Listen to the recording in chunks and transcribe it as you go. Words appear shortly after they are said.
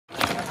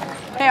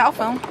I'll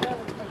film.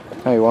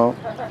 No, you won't.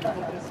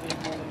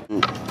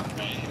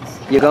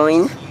 You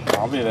going?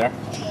 I'll be there.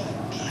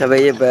 How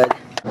about you, bud?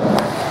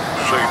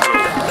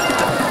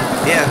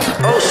 Yeah.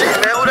 Oh shit,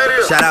 man, who that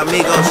is? Shout out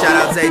Migo, shout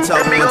out Zayto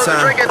one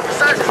time.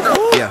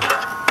 Yeah.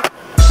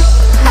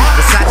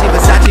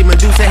 Versace,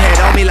 Medusa head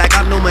on me like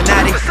I'm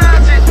Illuminati.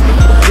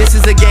 This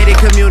is a gated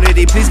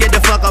community, please get the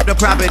fuck off the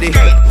property.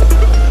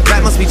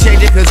 Rap must be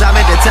changing cause I'm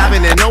at the top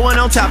and there's no one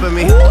on top of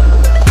me.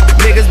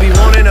 Niggas be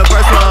wanting a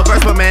verse for a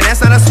verse, but man,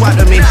 that's not a swap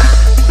to me.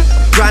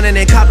 Grinding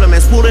in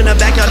compliments, pool in the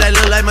backyard that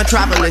look like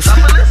Metropolis.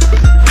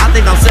 I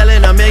think I'm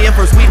selling $1 million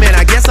for sweet man,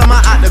 I guess I'm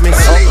an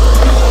optimist.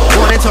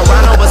 Born in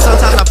Toronto, but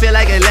sometimes I feel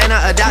like Atlanta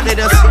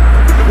adopted us.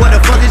 What the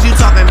fuck is you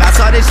talking about?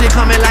 Saw this shit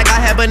coming like I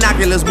had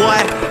binoculars,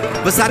 boy.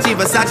 Versace,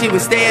 we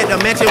stay at the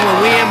mansion when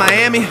we in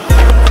Miami.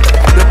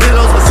 The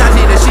pillows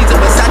Versace, the sheets of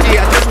Versace,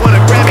 I just want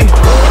a Grammy.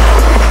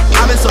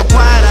 I've been so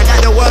quiet, I got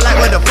the world like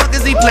what the fuck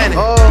is he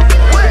planning?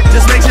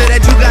 Just make sure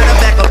that you got a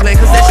backup plan,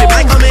 cause that shit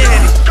might come in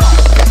handy.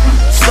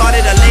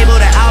 Started a label,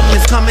 the album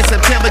is coming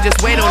September, just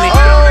wait on it.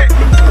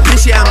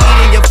 This year I'm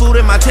eating your food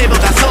at my table,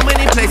 got so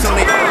many plates on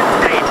it.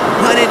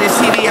 100 inch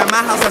TV at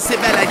my house, I sit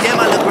back like damn,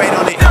 I look great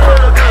on it.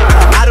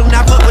 I do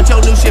not fuck with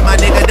your new shit, my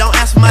nigga, don't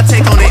ask for my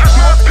take on it.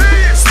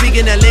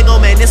 Speaking of lingo,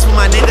 man, this for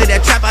my nigga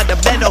that trap out the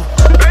bendo.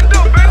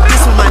 This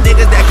for my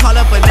niggas that call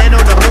up a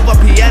nano to move a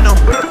piano.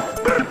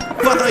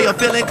 Fuck all your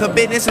feeling, cause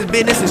business is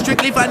business, it's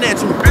strictly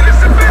financial.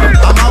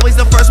 I'm always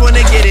the first one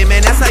to get it,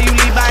 man, that's how you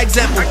lead by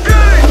example.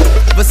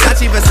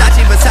 Versace.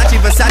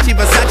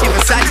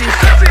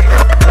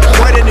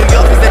 Word in New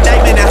York is the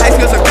diamond, and high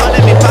schools are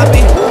calling me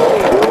Poppy.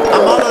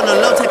 I'm all on the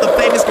low, take a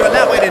famous girl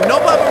out with it, no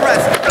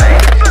paparazzi.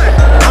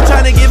 I'm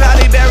trying to give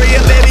Halle Berry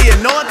a baby,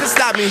 and no one can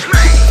stop me.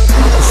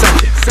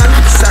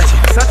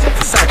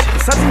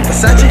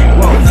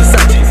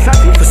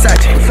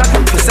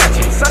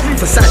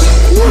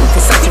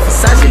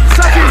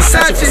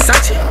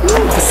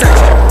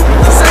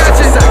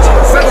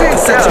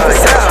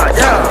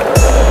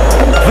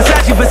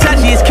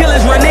 Versace is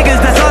killers, run niggas,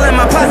 that's all in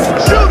my posse.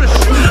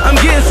 I'm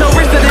getting so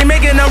rich that they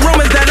making up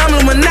rumors that I'm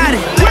Illuminati.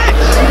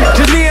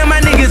 Just me and my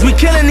niggas, we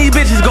killing these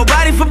bitches, go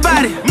body for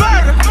body.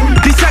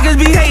 These suckers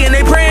be hating,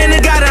 they praying to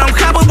God that I'm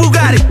Capo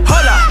Bugatti.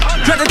 Hold up,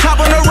 drop the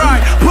top on the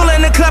ride, pull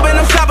in the club and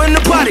I'm stopping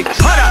the party.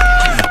 Hold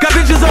up, got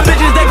bitches on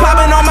bitches, they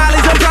popping on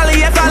mollies. I'm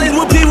probably at Follies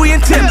with Pee Wee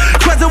and Tim.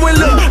 Question with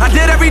Luke, I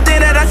did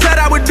everything that I said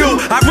I would do.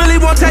 I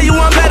really won't tell you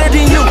I'm better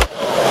than you.